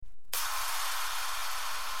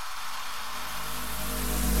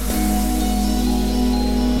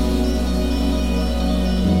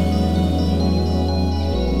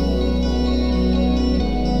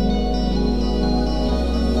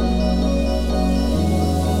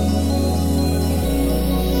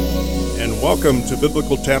Welcome to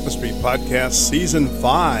Biblical Tapestry Podcast, Season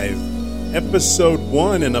 5, Episode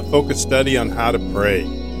 1, and a focus study on how to pray.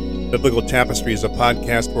 Biblical Tapestry is a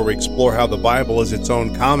podcast where we explore how the Bible is its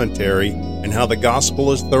own commentary and how the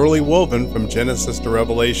gospel is thoroughly woven from Genesis to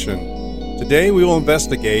Revelation. Today we will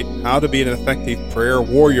investigate how to be an effective prayer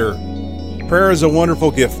warrior. Prayer is a wonderful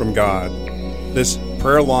gift from God. This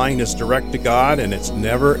prayer line is direct to God and it's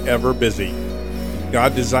never ever busy.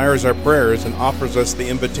 God desires our prayers and offers us the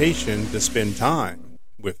invitation to spend time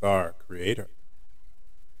with our Creator.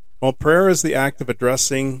 Well, prayer is the act of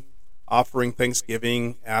addressing, offering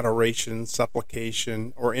thanksgiving, adoration,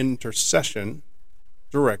 supplication, or intercession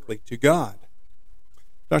directly to God.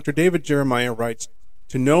 Dr. David Jeremiah writes,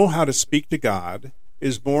 "To know how to speak to God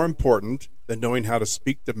is more important than knowing how to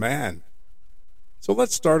speak to man." So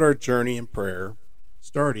let's start our journey in prayer,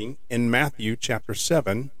 starting in Matthew chapter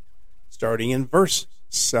 7, starting in verse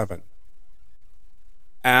 7.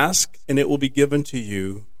 Ask, and it will be given to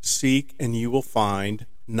you. Seek, and you will find.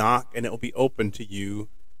 Knock, and it will be opened to you.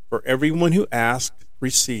 For everyone who asks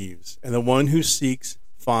receives, and the one who seeks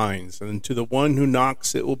finds, and to the one who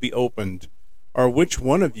knocks it will be opened. Or which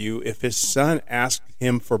one of you, if his son asks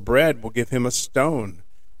him for bread, will give him a stone?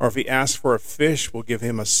 Or if he asks for a fish, will give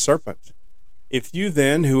him a serpent? If you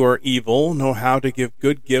then, who are evil, know how to give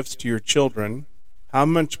good gifts to your children, how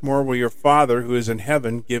much more will your Father who is in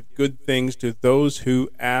heaven give good things to those who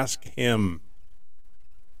ask him?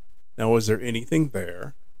 Now, is there anything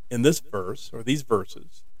there in this verse, or these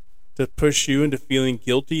verses, to push you into feeling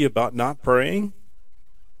guilty about not praying?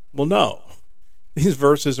 Well, no. These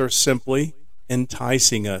verses are simply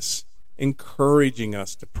enticing us, encouraging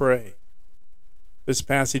us to pray. This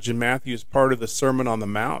passage in Matthew is part of the Sermon on the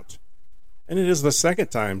Mount, and it is the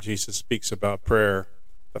second time Jesus speaks about prayer.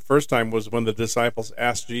 The first time was when the disciples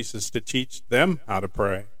asked Jesus to teach them how to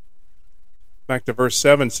pray. Back to verse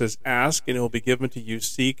 7 says, Ask, and it will be given to you.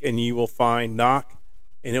 Seek, and you will find. Knock,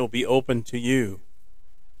 and it will be opened to you.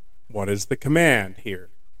 What is the command here?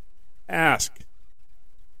 Ask.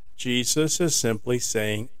 Jesus is simply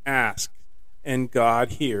saying, ask, and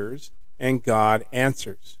God hears, and God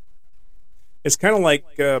answers. It's kind of like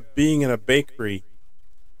being in a bakery,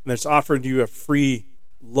 and it's offered you a free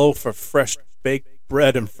loaf of fresh baked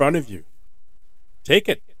bread in front of you. Take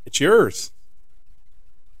it. It's yours.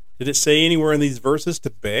 Did it say anywhere in these verses to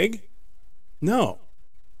beg? No.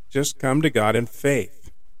 Just come to God in faith.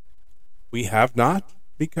 We have not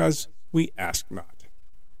because we ask not.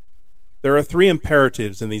 There are three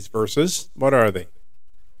imperatives in these verses. What are they?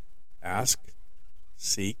 Ask,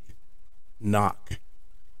 seek, knock.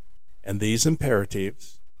 And these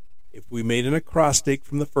imperatives, if we made an acrostic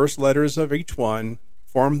from the first letters of each one,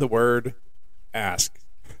 form the word ask.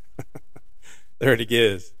 There it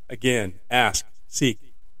is. Again, ask,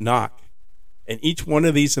 seek, knock. And each one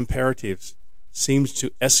of these imperatives seems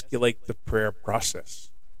to escalate the prayer process.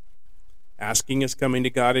 Asking is coming to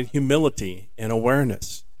God in humility and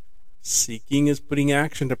awareness. Seeking is putting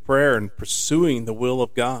action to prayer and pursuing the will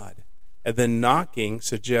of God. And then knocking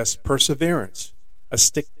suggests perseverance, a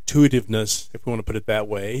stick-to-itiveness, if we want to put it that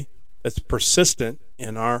way, that's persistent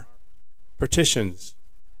in our petitions.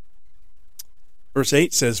 Verse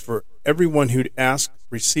 8 says, For everyone who asks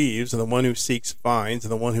receives, and the one who seeks finds,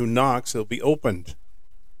 and the one who knocks it will be opened.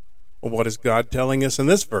 Well, what is God telling us in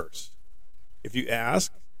this verse? If you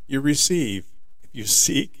ask, you receive. If you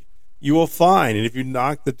seek, you will find. And if you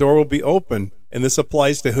knock, the door will be open. And this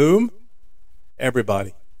applies to whom?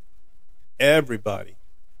 Everybody. Everybody.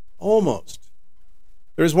 Almost.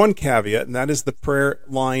 There's one caveat, and that is the prayer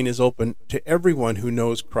line is open to everyone who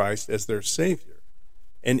knows Christ as their Savior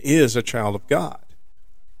and is a child of God.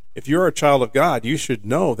 If you're a child of God, you should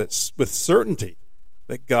know that with certainty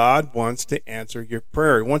that God wants to answer your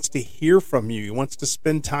prayer. He wants to hear from you. He wants to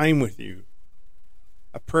spend time with you.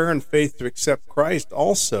 A prayer in faith to accept Christ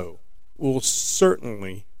also will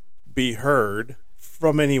certainly be heard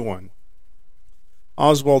from anyone.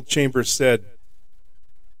 Oswald Chambers said,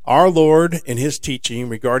 Our Lord in his teaching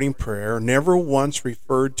regarding prayer never once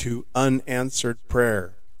referred to unanswered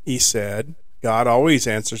prayer. He said, God always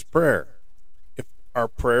answers prayer. If our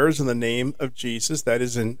prayers in the name of Jesus, that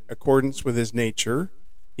is in accordance with his nature,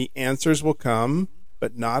 the answers will come,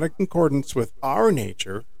 but not in accordance with our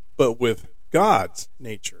nature, but with God's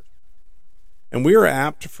nature. And we are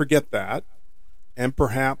apt to forget that, and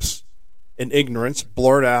perhaps in ignorance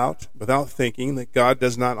blurt out without thinking that God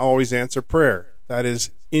does not always answer prayer. That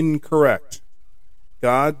is incorrect.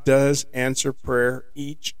 God does answer prayer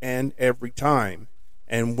each and every time.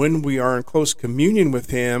 And when we are in close communion with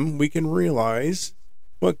him, we can realize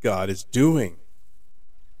what God is doing.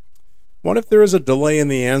 What if there is a delay in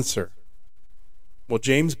the answer? Well,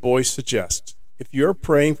 James Boyce suggests, if you're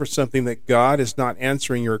praying for something that God is not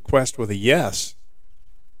answering your request with a yes,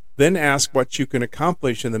 then ask what you can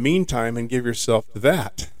accomplish in the meantime and give yourself to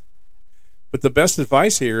that. But the best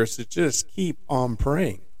advice here is to just keep on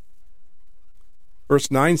praying. Verse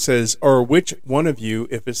 9 says, or which one of you,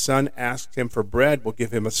 if his son asks him for bread, will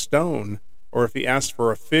give him a stone? Or if he asks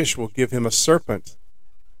for a fish, will give him a serpent?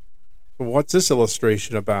 Well, what's this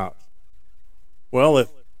illustration about? Well, if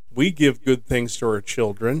we give good things to our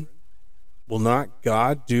children, will not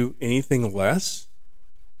God do anything less?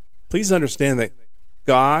 Please understand that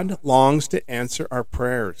God longs to answer our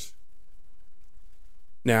prayers.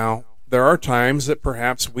 Now, there are times that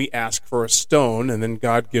perhaps we ask for a stone and then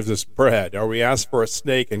God gives us bread, or we ask for a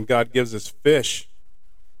snake and God gives us fish.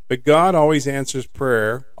 But God always answers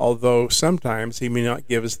prayer, although sometimes he may not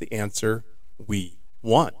give us the answer we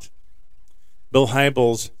want. Bill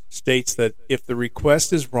Hybels states that if the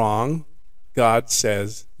request is wrong, God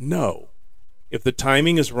says no. If the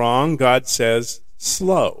timing is wrong, God says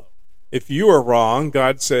slow. If you are wrong,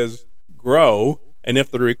 God says grow. And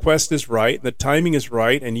if the request is right, and the timing is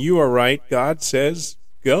right, and you are right, God says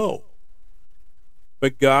go.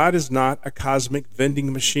 But God is not a cosmic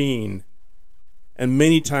vending machine. And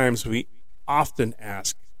many times we often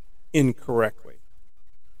ask incorrectly.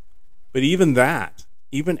 But even that,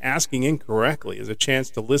 even asking incorrectly, is a chance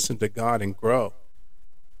to listen to God and grow.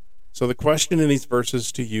 So the question in these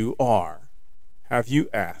verses to you are, have you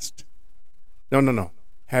asked? No.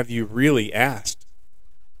 Have you really asked?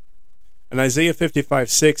 In Isaiah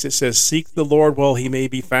 55:6, it says, seek the Lord while he may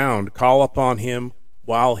be found. Call upon him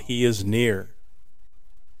while he is near.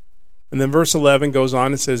 And then verse 11 goes on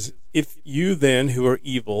and says, if you then who are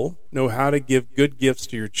evil know how to give good gifts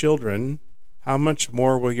to your children, how much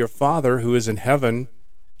more will your Father who is in heaven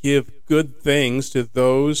give good things to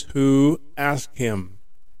those who ask him?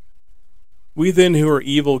 We then who are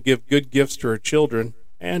evil give good gifts to our children,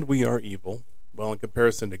 and we are evil. Well, in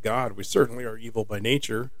comparison to God, we certainly are evil by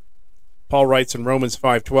nature. Paul writes in Romans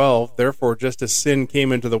 5:12, therefore just as sin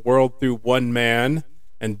came into the world through one man,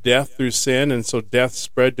 and death through sin, and so death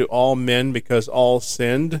spread to all men because all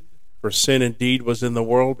sinned. For sin indeed was in the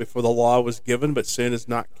world before the law was given, but sin is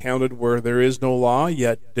not counted where there is no law,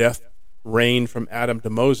 yet death reigned from Adam to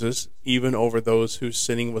Moses, even over those whose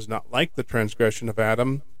sinning was not like the transgression of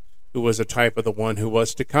Adam, who was a type of the one who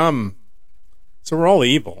was to come. So we're all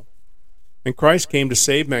evil. And Christ came to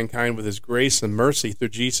save mankind with his grace and mercy through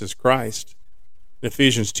Jesus Christ. In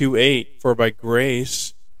Ephesians 2:8, for by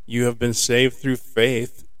grace you have been saved through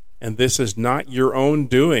faith, and this is not your own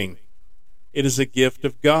doing. It is a gift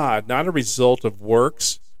of God, not a result of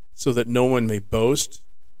works, so that no one may boast.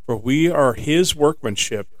 For we are his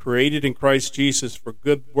workmanship, created in Christ Jesus for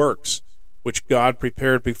good works, which God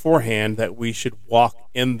prepared beforehand that we should walk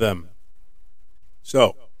in them.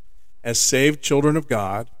 So, as saved children of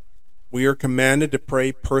God, we are commanded to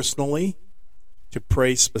pray personally, to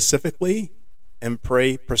pray specifically, and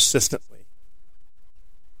pray persistently.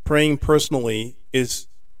 Praying personally is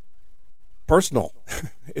personal.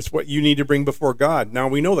 It's what you need to bring before God. Now,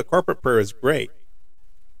 we know the corporate prayer is great,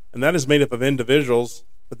 and that is made up of individuals,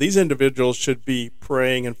 but these individuals should be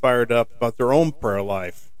praying and fired up about their own prayer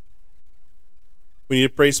life. We need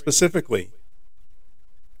to pray specifically.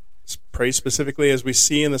 Pray specifically as we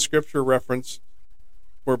see in the scripture reference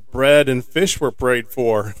where bread and fish were prayed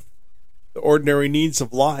for, the ordinary needs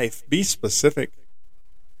of life. Be specific.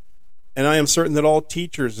 And I am certain that all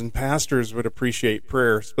teachers and pastors would appreciate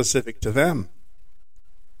prayer specific to them.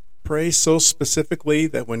 Pray so specifically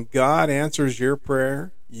that when God answers your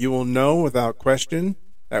prayer, you will know without question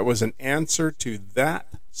that was an answer to that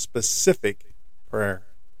specific prayer.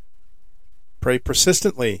 Pray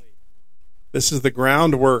persistently. This is the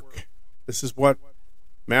groundwork. This is what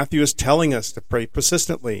Matthew is telling us, to pray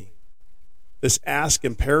persistently. This ask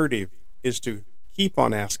imperative is to keep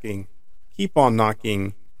on asking, keep on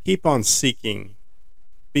knocking, keep on seeking.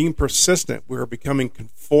 Being persistent, we are becoming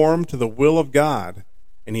conformed to the will of God,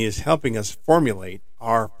 and he is helping us formulate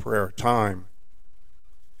our prayer time.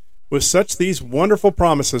 With such these wonderful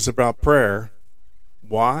promises about prayer,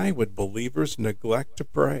 why would believers neglect to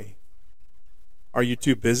pray? Are you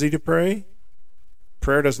too busy to pray?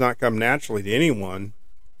 Prayer does not come naturally to anyone,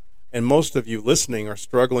 and most of you listening are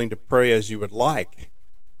struggling to pray as you would like.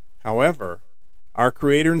 However, our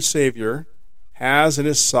Creator and Savior has in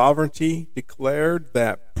his sovereignty declared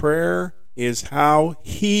that prayer is how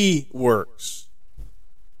he works.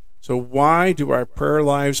 So why do our prayer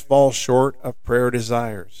lives fall short of prayer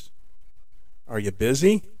desires? Are you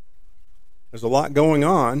busy? There's a lot going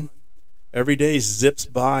on. Every day zips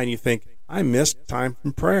by and you think, I missed time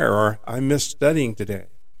from prayer, or I missed studying today.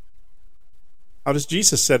 How does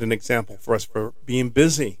Jesus set an example for us for being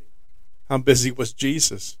busy? How busy was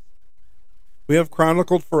Jesus? We have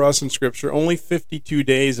chronicled for us in Scripture only 52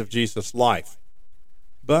 days of Jesus' life.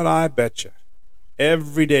 But I bet you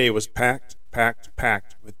every day was packed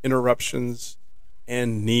with interruptions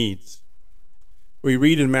and needs. We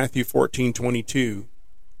read in Matthew 14:22,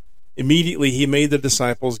 immediately he made the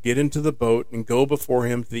disciples get into the boat and go before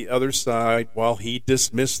him to the other side while he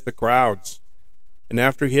dismissed the crowds. And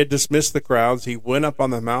after he had dismissed the crowds, he went up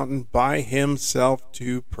on the mountain by himself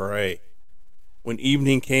to pray. When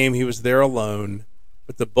evening came, he was there alone,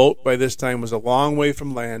 but the boat by this time was a long way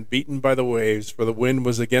from land, beaten by the waves, for the wind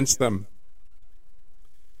was against them.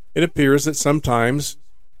 It appears that sometimes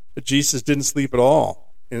Jesus didn't sleep at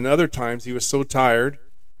all, and other times he was so tired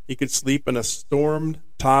he could sleep in a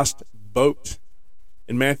storm-tossed boat.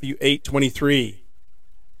 In Matthew 8:23,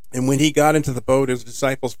 and when he got into the boat, his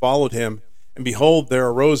disciples followed him, and behold, there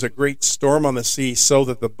arose a great storm on the sea, so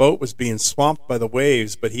that the boat was being swamped by the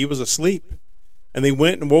waves, but he was asleep. And they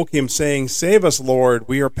went and woke him, saying, Save us, Lord,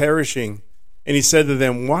 we are perishing. And he said to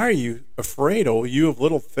them, Why are you afraid, O you of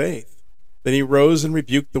little faith? Then he rose and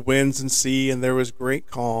rebuked the winds and sea, and there was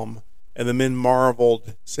great calm. And the men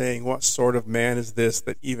marveled, saying, What sort of man is this,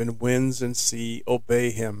 that even winds and sea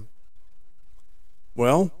obey him?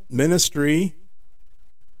 Well, ministry,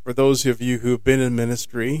 for those of you who have been in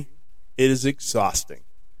ministry, it is exhausting.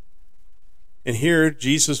 And here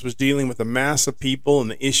Jesus was dealing with a mass of people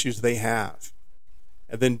and the issues they have,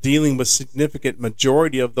 and then dealing with significant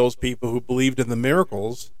majority of those people who believed in the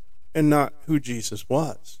miracles and not who Jesus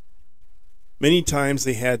was. Many times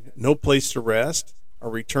they had no place to rest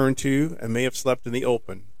or return to, and may have slept in the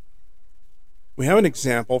open. We have an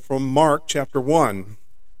example from Mark chapter 1.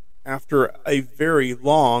 After a very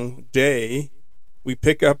long day, we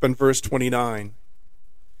pick up in verse 29.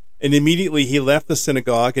 And immediately he left the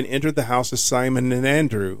synagogue and entered the house of Simon and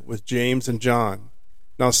Andrew with James and John.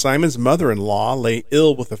 Now Simon's mother-in-law lay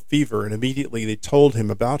ill with a fever, and immediately they told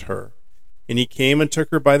him about her. And he came and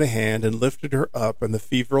took her by the hand and lifted her up, and the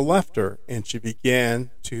fever left her, and she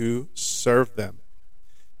began to serve them.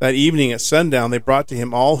 That evening at sundown they brought to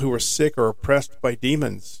him all who were sick or oppressed by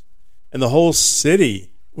demons. And the whole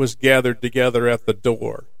city was gathered together at the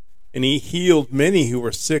door. And he healed many who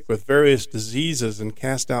were sick with various diseases and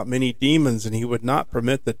cast out many demons, and he would not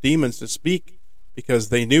permit the demons to speak because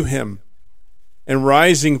they knew him. And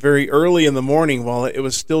rising very early in the morning while it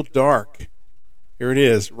was still dark, here it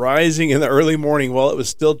is, rising in the early morning while it was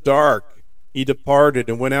still dark, he departed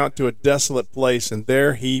and went out to a desolate place, and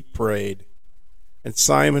there he prayed. And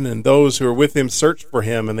Simon and those who were with him searched for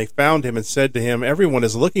him, and they found him and said to him, Everyone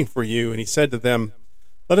is looking for you. And he said to them,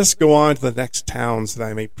 Let us go on to the next towns, that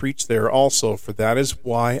I may preach there also, for that is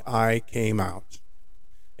why I came out.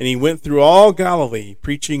 And he went through all Galilee,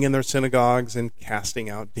 preaching in their synagogues and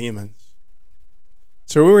casting out demons.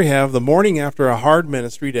 So here we have the morning after a hard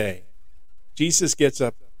ministry day. Jesus gets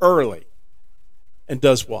up early and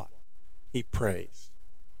does what? He prays.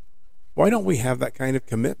 Why don't we have that kind of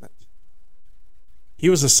commitment? He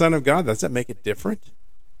was the Son of God. Does that make it different?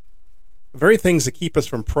 The very things that keep us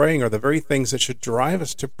from praying are the very things that should drive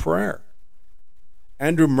us to prayer.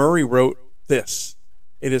 Andrew Murray wrote this,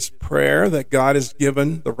 It is prayer that God has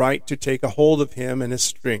given the right to take a hold of him and his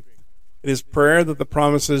strength. It is prayer that the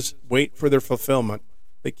promises wait for their fulfillment,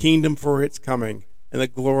 the kingdom for its coming, and the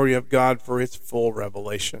glory of God for its full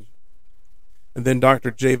revelation. And then Dr.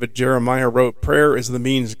 David Jeremiah wrote, Prayer is the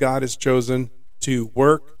means God has chosen to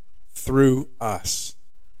work through us.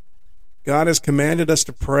 God has commanded us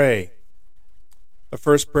to pray. The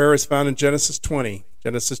first prayer is found in Genesis 20,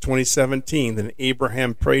 Genesis 20:17. Then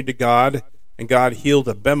Abraham prayed to God, and God healed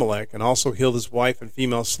Abimelech and also healed his wife and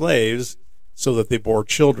female slaves so that they bore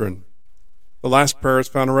children. The last prayer is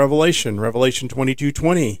found in Revelation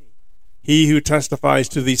 22:20. He who testifies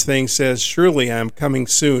to these things says, Surely I am coming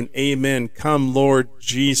soon. Amen. Come, Lord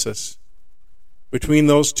Jesus. Between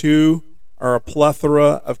those two are a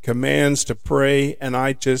plethora of commands to pray, and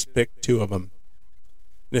I just picked two of them.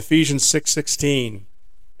 In Ephesians 6:16,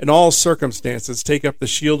 in all circumstances, take up the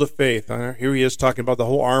shield of faith. Here he is talking about the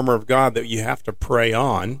whole armor of God that you have to pray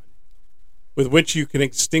on, with which you can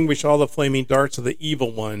extinguish all the flaming darts of the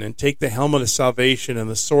evil one, and take the helmet of salvation and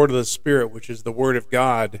the sword of the Spirit, which is the word of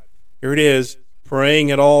God. Here it is, praying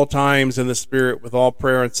at all times in the Spirit with all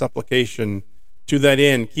prayer and supplication. To that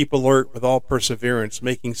end, keep alert with all perseverance,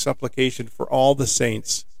 making supplication for all the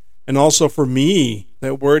saints, and also for me,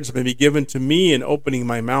 that words may be given to me in opening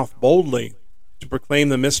my mouth boldly to proclaim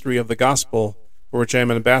the mystery of the gospel, for which I am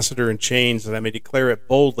an ambassador in chains, that I may declare it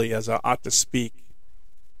boldly as I ought to speak.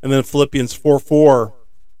 And then Philippians 4:4,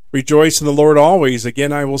 Rejoice in the Lord always.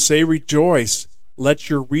 Again I will say rejoice. Let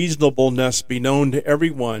your reasonableness be known to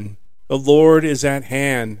everyone. The Lord is at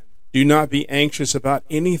hand. Do not be anxious about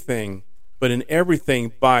anything, but in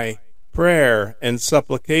everything by prayer and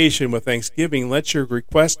supplication with thanksgiving, let your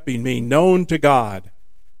request be made known to God.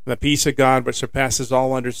 And the peace of God, which surpasses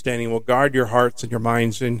all understanding, will guard your hearts and your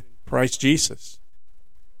minds in Christ Jesus.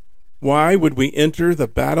 Why would we enter the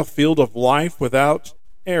battlefield of life without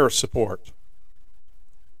air support?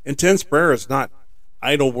 Intense prayer is not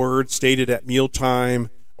idle words stated at mealtime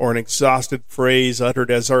or an exhausted phrase uttered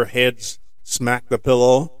as our heads smack the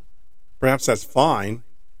pillow. Perhaps that's fine,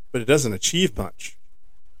 but it doesn't achieve much.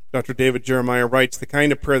 Dr. David Jeremiah writes, the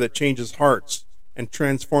kind of prayer that changes hearts and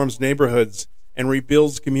transforms neighborhoods and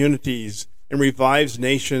rebuilds communities and revives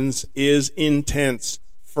nations is intense,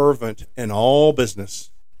 fervent, and all business.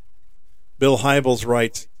 Bill Hybels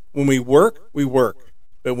writes, when we work,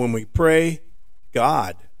 but when we pray,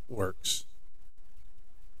 God works.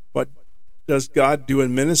 What does God do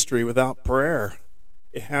in ministry without prayer?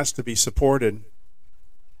 It has to be supported.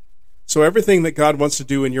 So everything that God wants to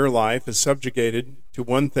do in your life is subjugated to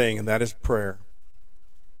one thing, and that is prayer.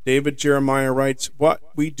 David Jeremiah writes, what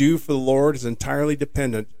we do for the Lord is entirely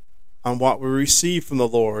dependent on what we receive from the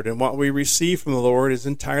Lord, and what we receive from the Lord is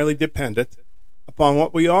entirely dependent upon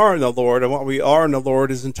what we are in the Lord, and what we are in the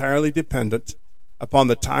Lord is entirely dependent upon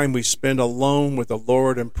the time we spend alone with the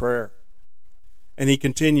Lord in prayer. And he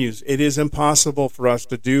continues, it is impossible for us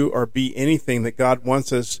to do or be anything that God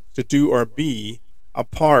wants us to do or be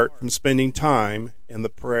apart from spending time in the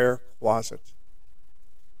prayer closet.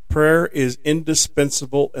 Prayer is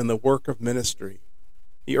indispensable in the work of ministry.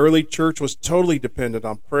 The early church was totally dependent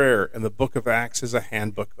on prayer, and the book of Acts is a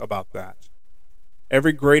handbook about that.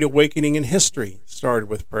 Every great awakening in history started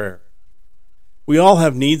with prayer. We all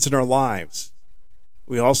have needs in our lives.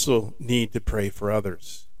 We also need to pray for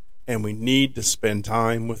others, and we need to spend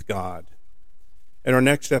time with God. In our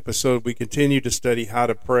next episode, we continue to study how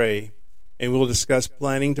to pray, and we'll discuss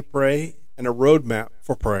planning to pray and a roadmap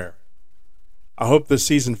for prayer. I hope this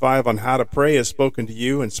season 5 on how to pray has spoken to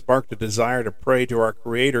you and sparked a desire to pray to our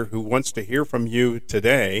Creator who wants to hear from you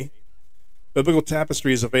today. Biblical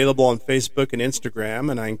Tapestry is available on Facebook and Instagram,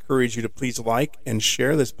 and I encourage you to please like and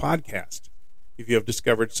share this podcast if you have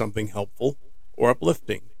discovered something helpful or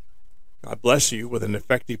uplifting. God bless you with an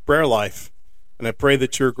effective prayer life, and I pray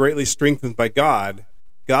that you're greatly strengthened by God.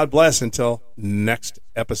 God bless until next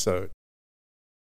episode.